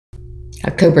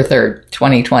October 3rd,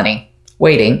 2020.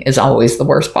 Waiting is always the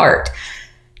worst part.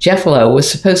 Jeff Lowe was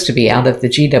supposed to be out of the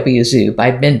GW Zoo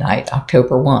by midnight,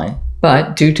 October 1,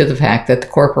 but due to the fact that the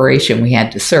corporation we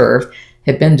had to serve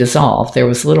had been dissolved, there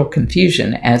was little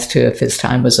confusion as to if his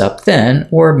time was up then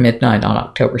or midnight on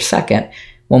October 2nd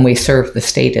when we served the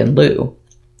state in lieu.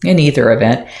 In either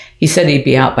event, he said he'd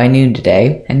be out by noon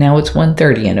today, and now it's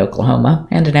 1:30 in Oklahoma,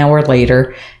 and an hour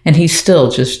later, and he's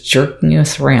still just jerking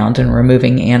us around and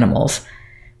removing animals.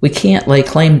 We can't lay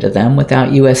claim to them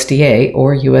without USDA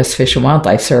or U.S. Fish and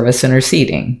Wildlife Service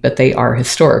interceding, but they are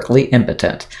historically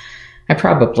impotent. I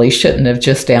probably shouldn't have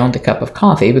just downed a cup of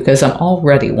coffee because I'm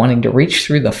already wanting to reach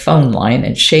through the phone line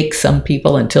and shake some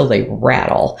people until they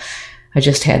rattle. I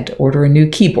just had to order a new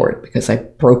keyboard because I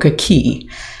broke a key.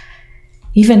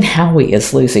 Even Howie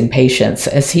is losing patience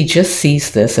as he just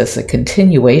sees this as a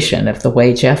continuation of the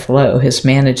way Jeff Lowe has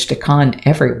managed to con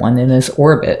everyone in his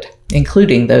orbit,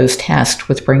 including those tasked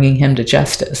with bringing him to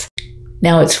justice.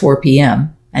 Now it's 4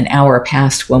 p.m., an hour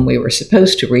past when we were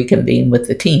supposed to reconvene with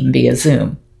the team via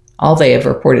Zoom. All they have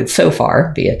reported so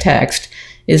far, via text,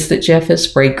 is that Jeff has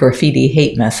sprayed graffiti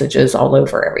hate messages all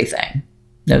over everything.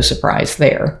 No surprise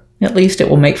there. At least it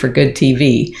will make for good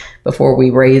TV before we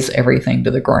raze everything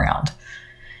to the ground.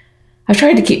 I've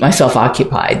tried to keep myself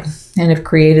occupied and have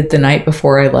created the night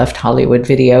before I left Hollywood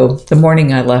video, the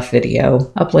morning I left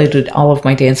video, uploaded all of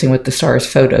my Dancing with the Stars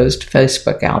photos to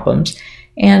Facebook albums,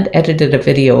 and edited a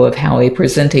video of Howie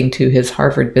presenting to his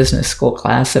Harvard Business School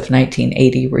class of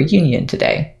 1980 reunion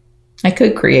today. I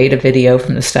could create a video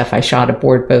from the stuff I shot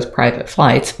aboard both private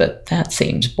flights, but that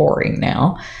seems boring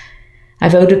now. I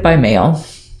voted by mail.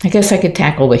 I guess I could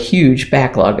tackle the huge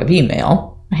backlog of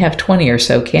email. I have 20 or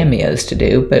so cameos to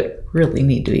do, but really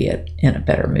need to be in a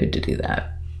better mood to do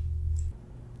that.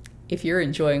 If you're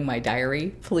enjoying my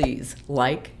diary, please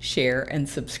like, share, and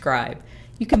subscribe.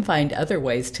 You can find other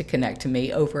ways to connect to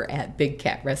me over at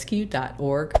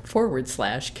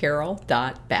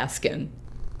bigcatrescue.org/Carole.Baskin.